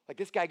 Like,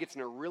 this guy gets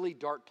in a really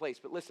dark place.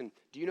 But listen,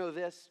 do you know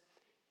this?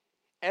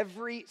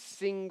 Every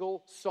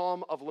single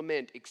Psalm of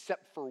lament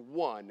except for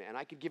one, and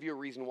I could give you a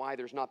reason why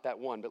there's not that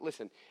one, but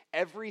listen,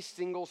 every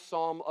single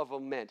Psalm of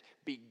lament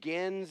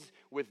begins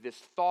with this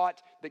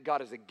thought that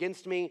God is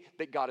against me,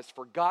 that God has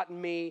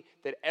forgotten me,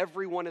 that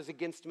everyone is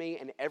against me,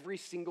 and every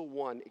single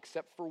one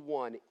except for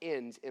one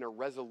ends in a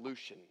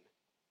resolution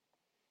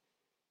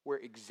where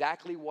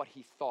exactly what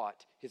he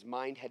thought, his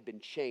mind had been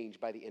changed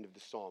by the end of the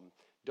psalm.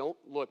 Don't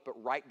look,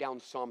 but write down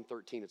Psalm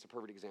 13. It's a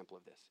perfect example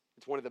of this.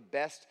 It's one of the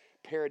best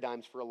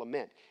paradigms for a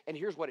lament. And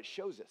here's what it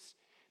shows us.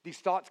 These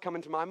thoughts come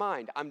into my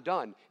mind. I'm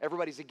done.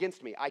 Everybody's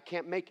against me. I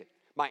can't make it.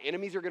 My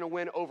enemies are going to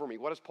win over me.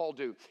 What does Paul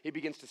do? He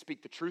begins to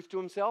speak the truth to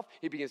himself.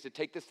 He begins to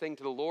take this thing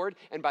to the Lord.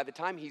 And by the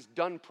time he's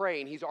done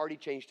praying, he's already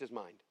changed his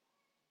mind.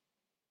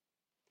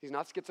 He's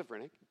not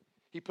schizophrenic.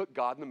 He put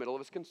God in the middle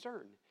of his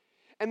concern.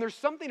 And there's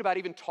something about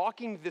even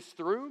talking this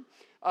through.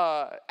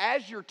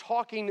 As you're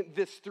talking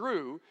this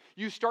through,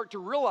 you start to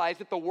realize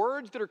that the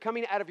words that are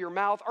coming out of your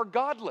mouth are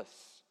godless.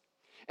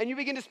 And you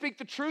begin to speak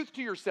the truth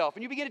to yourself.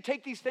 And you begin to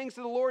take these things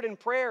to the Lord in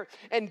prayer.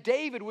 And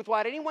David,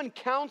 without anyone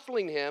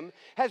counseling him,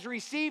 has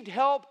received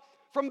help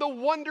from the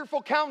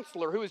wonderful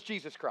counselor who is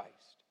Jesus Christ.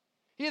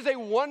 He is a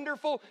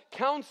wonderful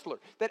counselor,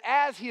 that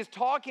as he is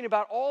talking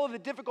about all of the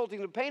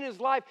difficulties and pain in his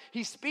life,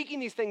 he's speaking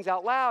these things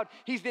out loud.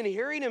 He's then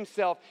hearing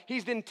himself.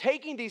 He's then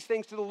taking these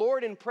things to the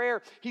Lord in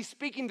prayer. He's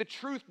speaking the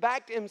truth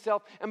back to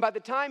himself. And by the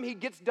time he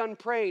gets done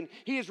praying,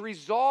 he has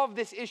resolved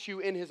this issue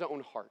in his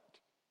own heart.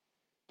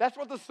 That's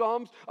what the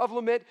Psalms of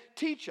Lament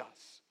teach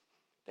us,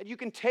 that you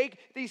can take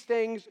these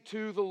things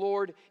to the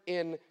Lord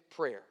in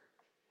prayer.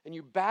 And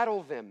you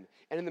battle them.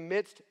 And in the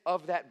midst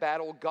of that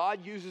battle,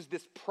 God uses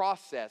this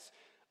process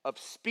of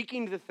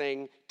speaking to the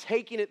thing,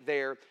 taking it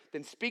there,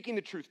 then speaking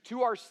the truth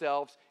to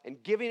ourselves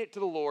and giving it to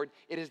the Lord.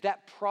 It is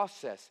that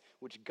process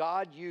which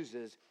God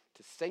uses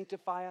to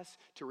sanctify us,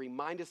 to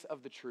remind us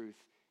of the truth,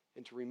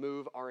 and to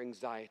remove our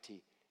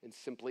anxiety and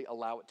simply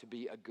allow it to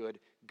be a good,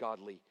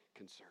 godly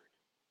concern.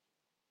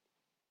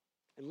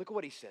 And look at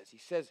what he says. He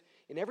says,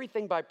 in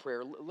everything by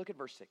prayer, look at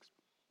verse 6.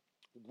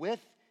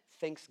 With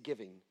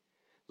thanksgiving,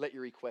 let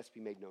your requests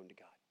be made known to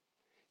God.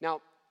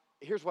 Now,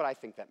 here's what I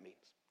think that means.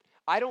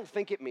 I don't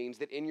think it means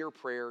that in your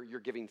prayer you're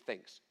giving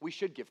thanks. We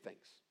should give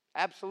thanks.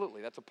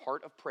 Absolutely, that's a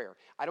part of prayer.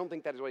 I don't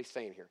think that is what he's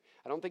saying here.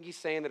 I don't think he's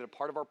saying that a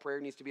part of our prayer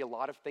needs to be a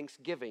lot of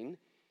thanksgiving,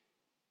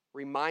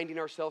 reminding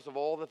ourselves of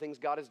all the things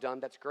God has done.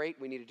 That's great,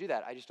 we need to do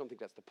that. I just don't think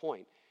that's the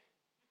point.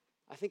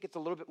 I think it's a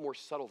little bit more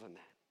subtle than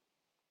that.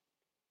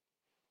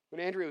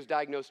 When Andrea was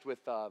diagnosed with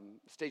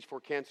stage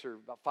 4 cancer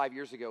about 5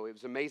 years ago, it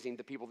was amazing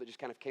the people that just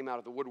kind of came out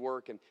of the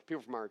woodwork and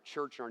people from our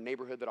church and our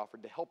neighborhood that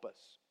offered to help us.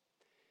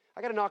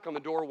 I got a knock on the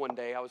door one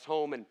day. I was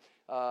home, and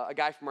a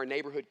guy from our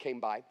neighborhood came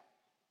by.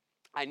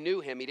 I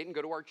knew him. He didn't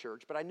go to our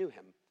church, but I knew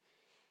him.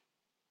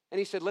 And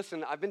he said,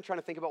 listen, I've been trying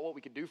to think about what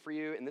we could do for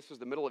you, and this was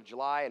the middle of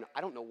July, and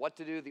I don't know what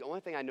to do. The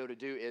only thing I know to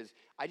do is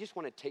I just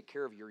want to take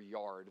care of your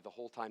yard the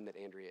whole time that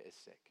Andrea is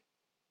sick.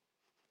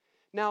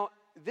 Now,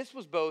 this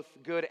was both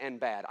good and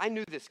bad. I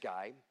knew this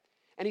guy,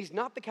 and he's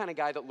not the kind of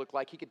guy that looked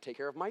like he could take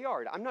care of my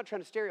yard. I'm not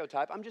trying to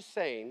stereotype. I'm just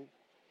saying,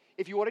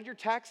 if you wanted your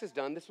taxes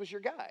done, this was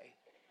your guy.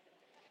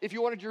 If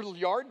you wanted your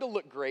yard to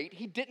look great,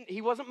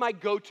 he wasn't my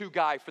go-to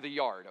guy for the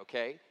yard,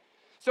 okay?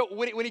 So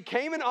when he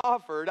came and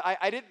offered,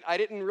 I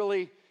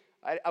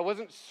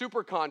wasn't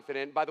super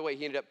confident. By the way,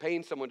 he ended up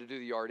paying someone to do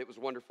the yard. It was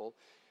wonderful.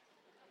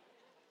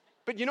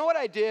 But you know what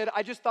I did?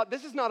 I just thought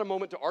this is not a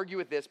moment to argue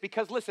with this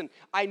because, listen,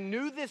 I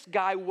knew this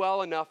guy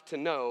well enough to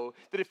know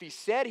that if he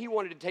said he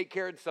wanted to take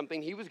care of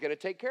something, he was going to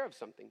take care of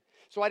something.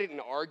 So I didn't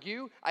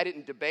argue. I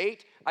didn't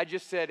debate. I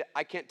just said,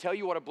 I can't tell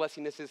you what a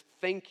blessing this is.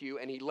 Thank you.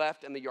 And he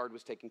left and the yard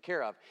was taken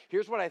care of.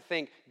 Here's what I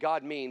think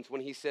God means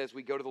when he says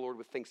we go to the Lord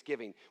with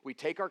thanksgiving. We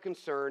take our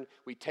concern,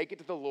 we take it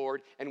to the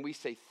Lord, and we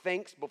say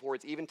thanks before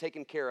it's even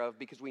taken care of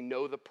because we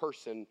know the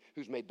person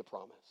who's made the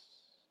promise.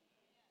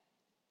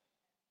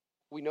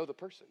 We know the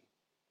person.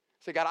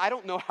 Say, God, I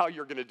don't know how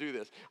you're going to do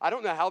this. I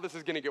don't know how this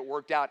is going to get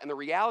worked out. And the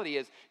reality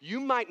is, you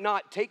might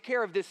not take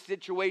care of this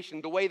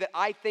situation the way that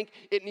I think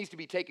it needs to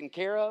be taken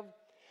care of,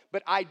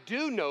 but I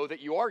do know that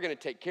you are going to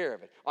take care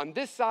of it. On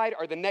this side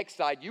or the next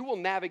side, you will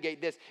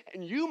navigate this.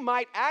 And you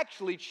might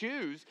actually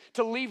choose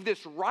to leave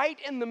this right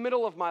in the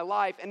middle of my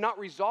life and not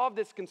resolve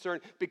this concern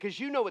because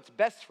you know what's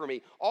best for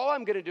me. All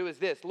I'm going to do is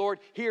this. Lord,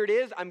 here it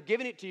is. I'm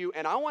giving it to you.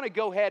 And I want to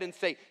go ahead and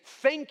say,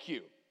 thank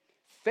you.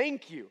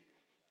 Thank you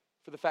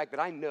for the fact that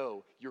I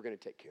know you're going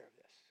to take care of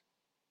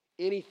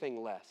this.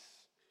 Anything less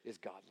is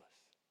godless.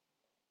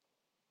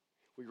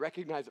 We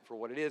recognize it for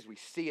what it is. We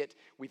see it.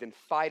 We then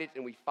fight it,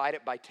 and we fight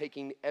it by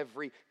taking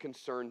every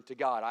concern to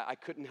God. I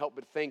couldn't help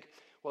but think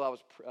while I was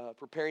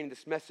preparing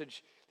this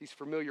message, these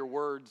familiar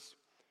words,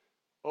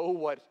 oh,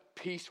 what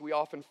peace we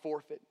often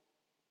forfeit.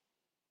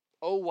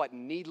 Oh, what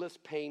needless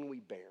pain we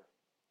bear.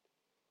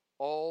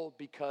 All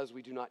because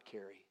we do not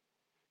carry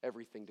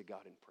everything to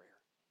God in prayer.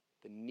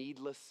 The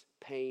needless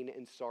pain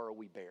and sorrow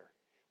we bear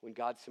when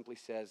God simply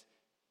says,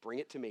 bring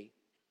it to me,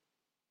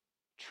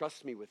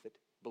 trust me with it,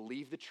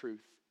 believe the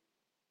truth,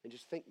 and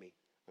just thank me.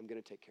 I'm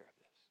going to take care of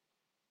this.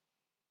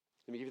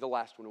 Let me give you the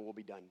last one and we'll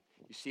be done.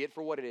 You see it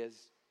for what it is.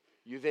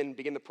 You then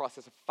begin the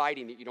process of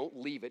fighting it. You don't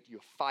leave it.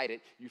 You fight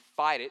it. You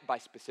fight it by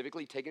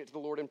specifically taking it to the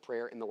Lord in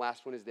prayer. And the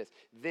last one is this.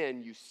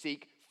 Then you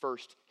seek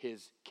first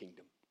his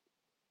kingdom.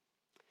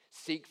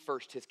 Seek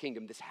first his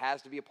kingdom. This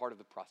has to be a part of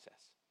the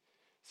process.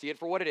 See it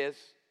for what it is.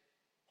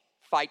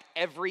 Fight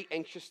every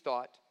anxious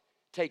thought,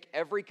 take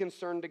every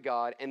concern to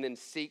God, and then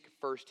seek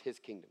first his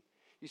kingdom.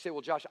 You say,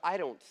 well, Josh, I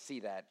don't see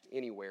that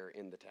anywhere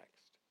in the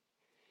text.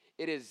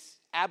 It is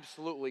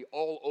absolutely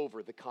all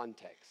over the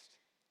context.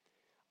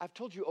 I've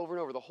told you over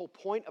and over, the whole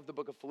point of the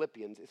book of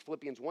Philippians is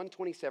Philippians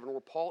 1:27, where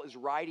Paul is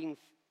writing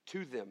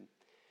to them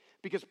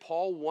because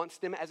Paul wants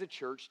them as a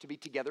church to be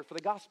together for the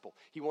gospel.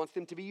 He wants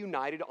them to be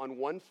united on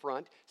one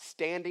front,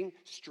 standing,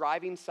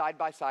 striving side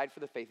by side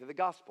for the faith of the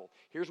gospel.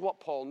 Here's what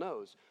Paul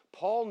knows.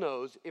 Paul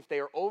knows if they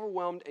are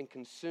overwhelmed and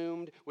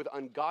consumed with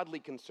ungodly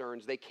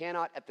concerns, they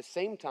cannot at the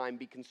same time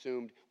be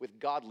consumed with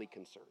godly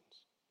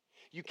concerns.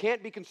 You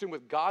can't be consumed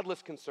with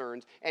godless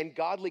concerns and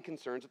godly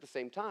concerns at the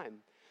same time.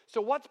 So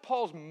what's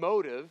Paul's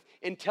motive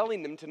in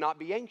telling them to not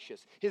be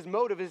anxious? His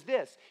motive is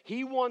this.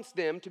 He wants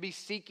them to be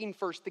seeking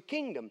first the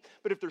kingdom.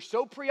 But if they're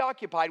so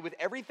preoccupied with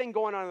everything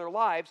going on in their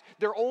lives,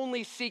 they're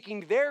only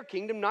seeking their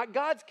kingdom, not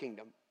God's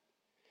kingdom.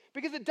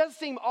 Because it does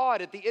seem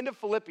odd at the end of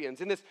Philippians,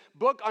 in this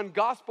book on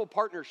gospel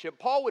partnership,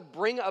 Paul would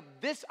bring up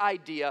this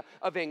idea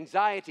of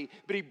anxiety,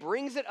 but he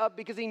brings it up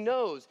because he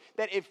knows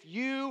that if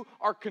you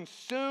are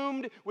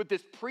consumed with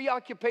this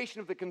preoccupation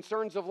of the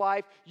concerns of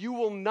life, you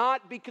will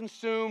not be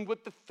consumed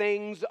with the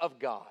things of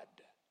God.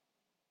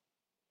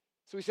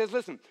 So he says,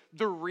 listen,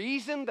 the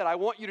reason that I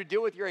want you to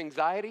deal with your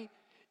anxiety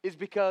is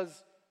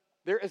because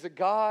there is a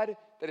God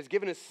that has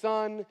given his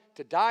son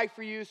to die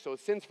for you so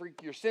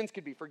your sins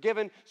could be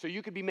forgiven, so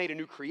you could be made a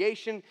new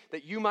creation,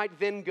 that you might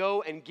then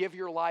go and give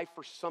your life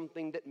for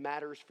something that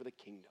matters for the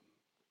kingdom.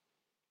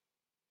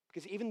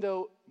 Because even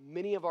though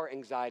many of our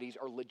anxieties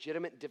are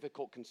legitimate,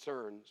 difficult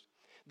concerns,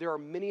 there are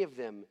many of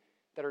them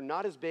that are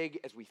not as big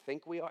as we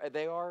think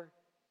they are,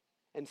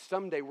 and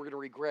someday we're going to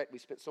regret we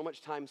spent so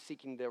much time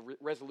seeking the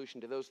resolution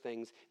to those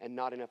things and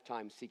not enough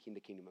time seeking the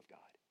kingdom of God.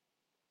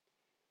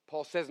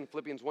 Paul says in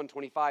Philippians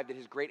 1:25 that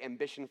his great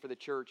ambition for the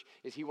church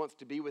is he wants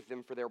to be with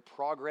them for their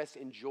progress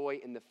and joy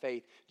in the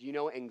faith. Do you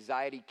know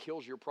anxiety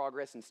kills your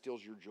progress and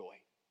steals your joy?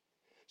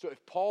 So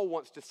if Paul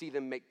wants to see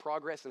them make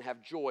progress and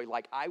have joy,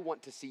 like I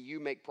want to see you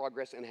make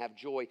progress and have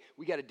joy,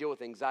 we got to deal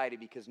with anxiety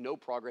because no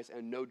progress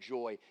and no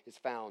joy is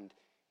found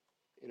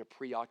in a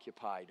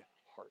preoccupied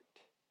heart.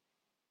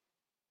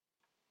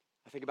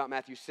 I think about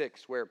Matthew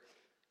 6 where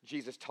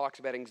Jesus talks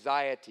about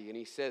anxiety, and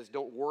he says,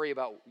 don't worry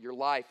about your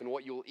life and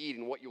what you will eat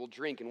and what you will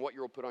drink and what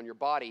you will put on your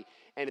body.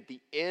 And at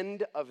the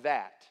end of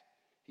that,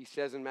 he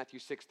says in Matthew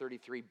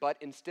 6:33, but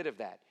instead of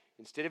that,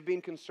 instead of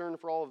being concerned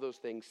for all of those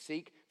things,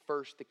 seek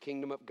first the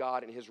kingdom of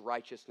God and his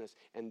righteousness,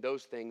 and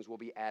those things will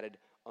be added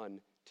unto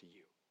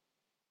you.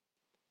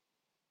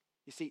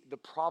 You see, the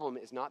problem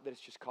is not that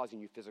it's just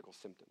causing you physical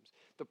symptoms.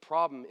 The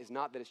problem is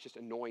not that it's just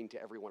annoying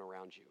to everyone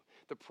around you.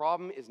 The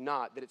problem is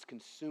not that it's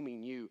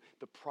consuming you.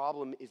 The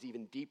problem is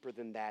even deeper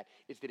than that.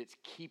 It's that it's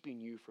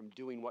keeping you from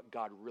doing what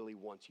God really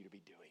wants you to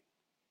be doing.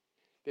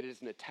 That it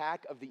is an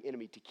attack of the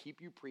enemy to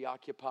keep you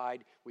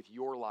preoccupied with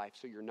your life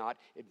so you're not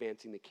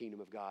advancing the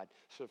kingdom of God.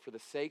 So for the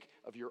sake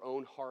of your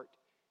own heart,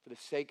 for the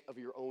sake of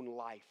your own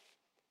life,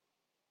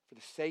 for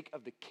the sake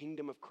of the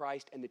kingdom of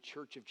Christ and the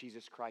church of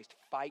Jesus Christ,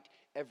 fight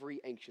every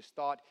anxious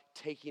thought,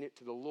 taking it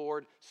to the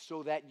Lord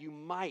so that you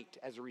might,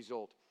 as a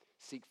result,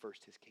 seek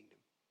first his kingdom.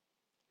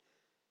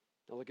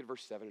 Now look at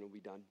verse 7 and we'll be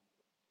done.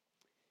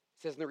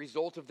 It says, in the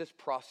result of this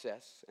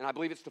process, and I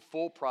believe it's the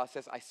full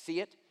process, I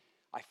see it,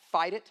 I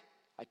fight it,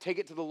 I take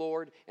it to the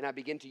Lord, and I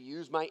begin to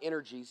use my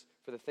energies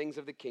for the things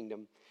of the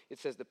kingdom. It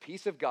says, the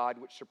peace of God,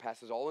 which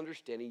surpasses all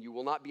understanding, you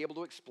will not be able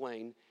to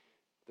explain.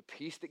 The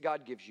peace that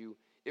God gives you,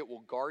 it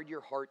will guard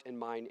your heart and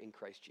mind in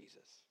Christ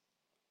Jesus.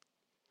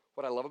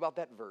 What I love about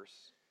that verse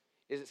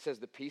is it says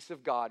the peace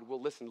of God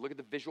will, listen, look at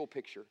the visual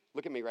picture.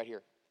 Look at me right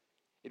here.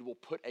 It will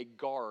put a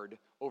guard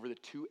over the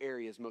two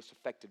areas most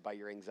affected by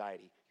your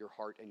anxiety, your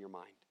heart and your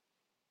mind.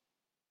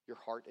 Your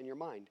heart and your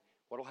mind.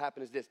 What will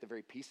happen is this, the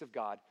very peace of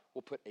God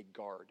will put a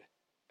guard,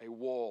 a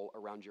wall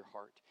around your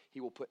heart. He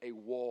will put a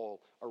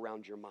wall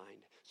around your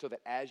mind so that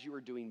as you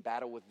are doing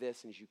battle with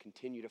this and as you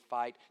continue to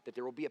fight, that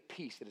there will be a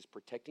peace that is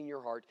protecting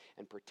your heart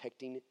and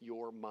protecting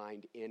your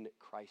mind in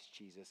Christ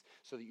Jesus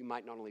so that you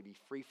might not only be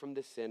free from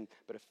this sin,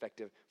 but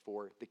effective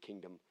for the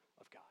kingdom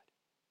of God.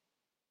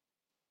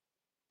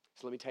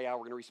 So let me tell you how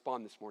we're going to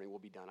respond this morning. We'll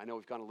be done. I know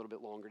we've gone a little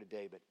bit longer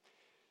today, but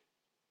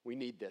we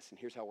need this, and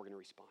here's how we're going to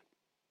respond.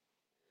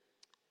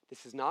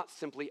 This is not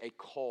simply a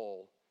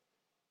call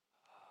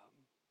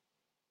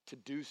to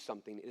do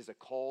something. It is a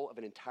call of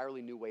an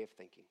entirely new way of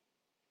thinking.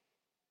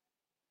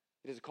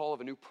 It is a call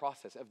of a new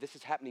process of this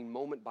is happening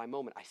moment by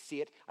moment. I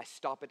see it, I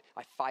stop it,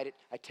 I fight it,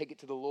 I take it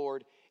to the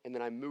Lord, and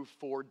then I move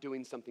forward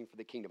doing something for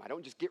the kingdom. I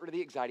don't just get rid of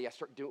the anxiety. I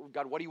start doing,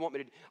 God, what do you want me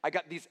to do? I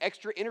got this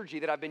extra energy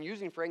that I've been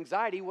using for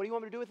anxiety. What do you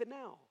want me to do with it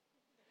now?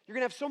 You're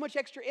going to have so much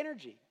extra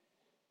energy.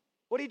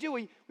 What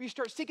do? You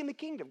start seeking the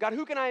kingdom. God,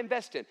 who can I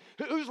invest in?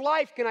 Whose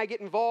life can I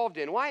get involved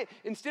in? Why,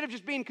 instead of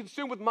just being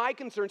consumed with my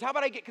concerns, how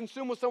about I get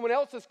consumed with someone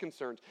else's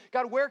concerns?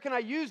 God, where can I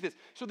use this?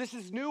 So this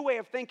is a new way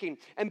of thinking.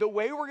 And the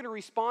way we're going to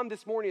respond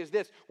this morning is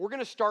this. We're going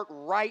to start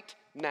right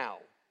now.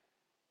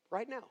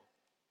 Right now.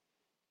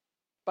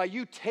 By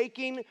you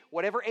taking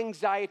whatever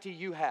anxiety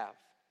you have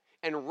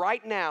and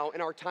right now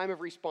in our time of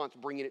response,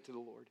 bringing it to the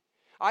Lord.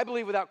 I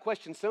believe without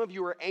question, some of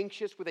you are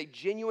anxious with a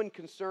genuine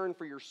concern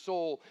for your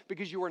soul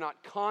because you are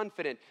not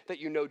confident that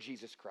you know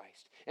Jesus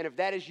Christ. And if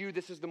that is you,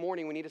 this is the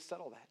morning we need to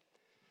settle that.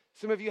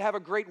 Some of you have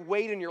a great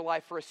weight in your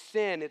life for a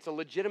sin. It's a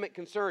legitimate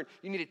concern.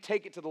 You need to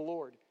take it to the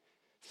Lord.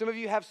 Some of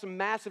you have some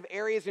massive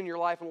areas in your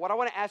life. And what I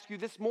want to ask you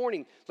this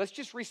morning, let's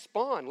just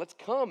respond. Let's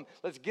come.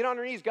 Let's get on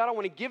our knees. God, I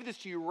want to give this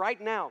to you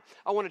right now.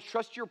 I want to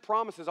trust your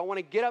promises. I want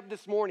to get up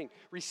this morning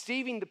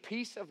receiving the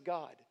peace of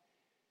God.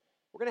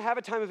 We're going to have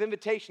a time of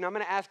invitation. I'm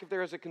going to ask if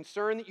there is a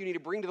concern that you need to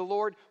bring to the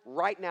Lord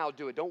right now.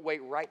 Do it. Don't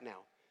wait right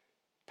now.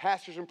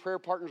 pastors and prayer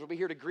partners will be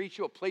here to greet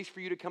you, a place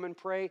for you to come and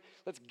pray.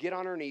 Let's get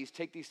on our knees,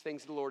 take these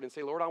things to the Lord and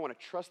say, Lord, I want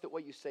to trust that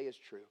what you say is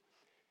true.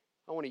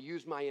 I want to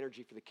use my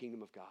energy for the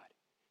kingdom of God.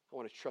 I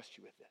want to trust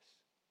you with this.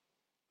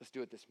 Let's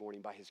do it this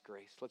morning by his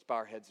grace. Let's bow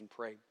our heads and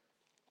pray.